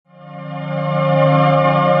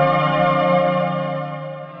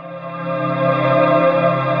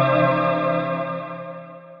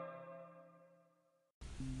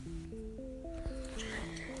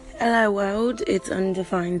it's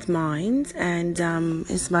Undefined Mind, and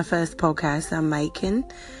it's my first podcast I'm making.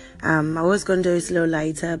 I was going to do this a little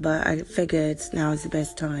later, but I figured now is the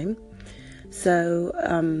best time. So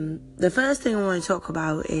the first thing I want to talk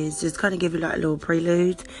about is just kind of give you like a little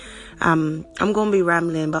prelude. I'm going to be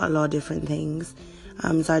rambling about a lot of different things.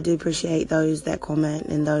 So I do appreciate those that comment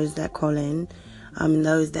and those that call in. And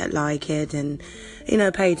those that like it and,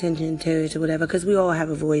 pay attention to it or whatever, because we all have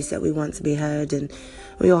a voice that we want to be heard and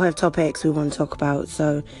we all have topics we want to talk about.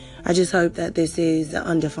 So I just hope that this is an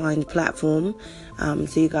undefined platform,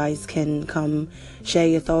 so you guys can come share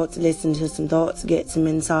your thoughts, listen to some thoughts, get some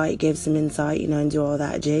insight, give some insight, and do all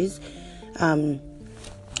that jizz.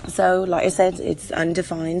 So like I said, it's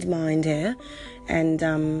Undefined Mind here.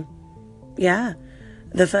 And,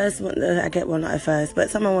 the first one, I get one at first, but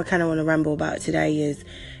something I kind of want to ramble about today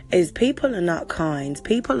is people are not kind.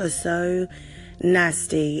 People are so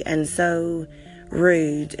nasty and so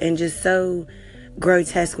rude and just so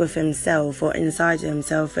grotesque with himself or inside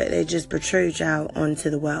himself that they just protrude out onto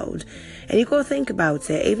the world. And you got to think about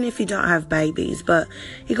it, even if you don't have babies, but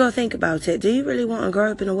you got to think about it. Do you really want to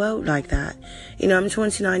grow up in a world like that? I'm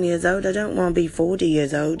 29 years old. I don't want to be 40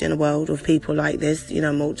 years old in a world with people like this,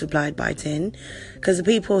 multiplied by 10. Because the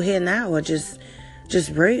people here now are just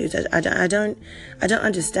rude. I don't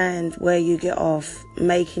understand where you get off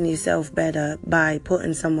making yourself better by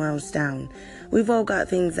putting someone else down. We've all got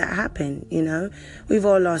things that happen, We've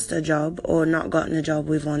all lost a job or not gotten a job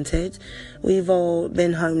we've wanted. We've all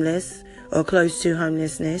been homeless or close to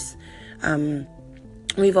homelessness.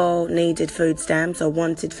 We've all needed food stamps or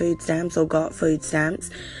wanted food stamps or got food stamps.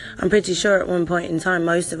 I'm pretty sure at one point in time,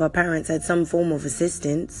 most of our parents had some form of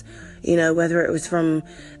assistance, whether it was from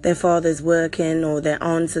their fathers working or their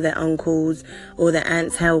aunts or their uncles or their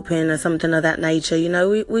aunts helping or something of that nature.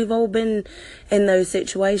 We've all been in those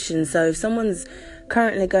situations. So if someone's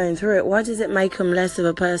currently going through it, why does it make them less of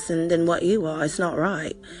a person than what you are? It's not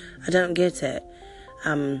right. I don't get it.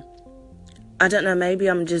 I don't know, maybe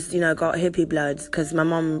I'm just, got hippie bloods, because my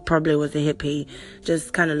mom probably was a hippie,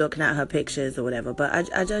 just kind of looking at her pictures or whatever. But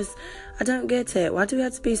I don't get it. Why do we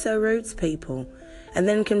have to be so rude to people? And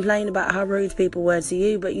then complain about how rude people were to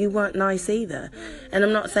you, but you weren't nice either. And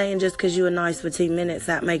I'm not saying just because you were nice for 2 minutes,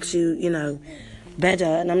 that makes you, better.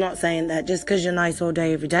 And I'm not saying that just because you're nice all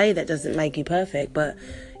day, every day, that doesn't make you perfect. But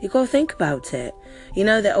you got to think about it.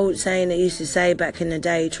 That old saying that used to say back in the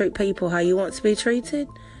day, treat people how you want to be treated.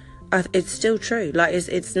 It's still true. Like,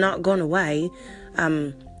 it's not gone away.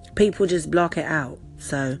 People just block it out.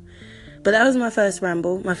 So, but that was my first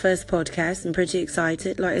ramble, my first podcast. I'm pretty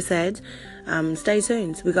excited. Like I said, stay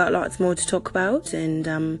tuned. We got lots more to talk about, and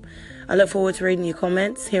I look forward to reading your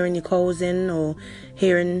comments, hearing your calls in, or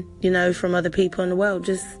hearing, from other people in the world,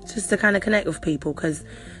 just to kind of connect with people, because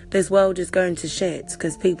this world is going to shit,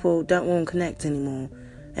 because people don't want to connect anymore,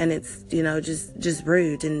 and it's, just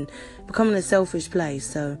rude and becoming a selfish place.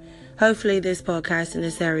 So hopefully this podcast in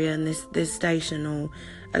this area and this station will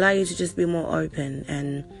allow you to just be more open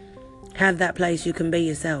and have that place you can be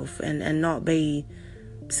yourself and not be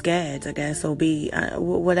scared, I guess, or be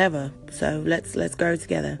whatever. So let's grow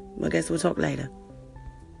together. I guess we'll talk later.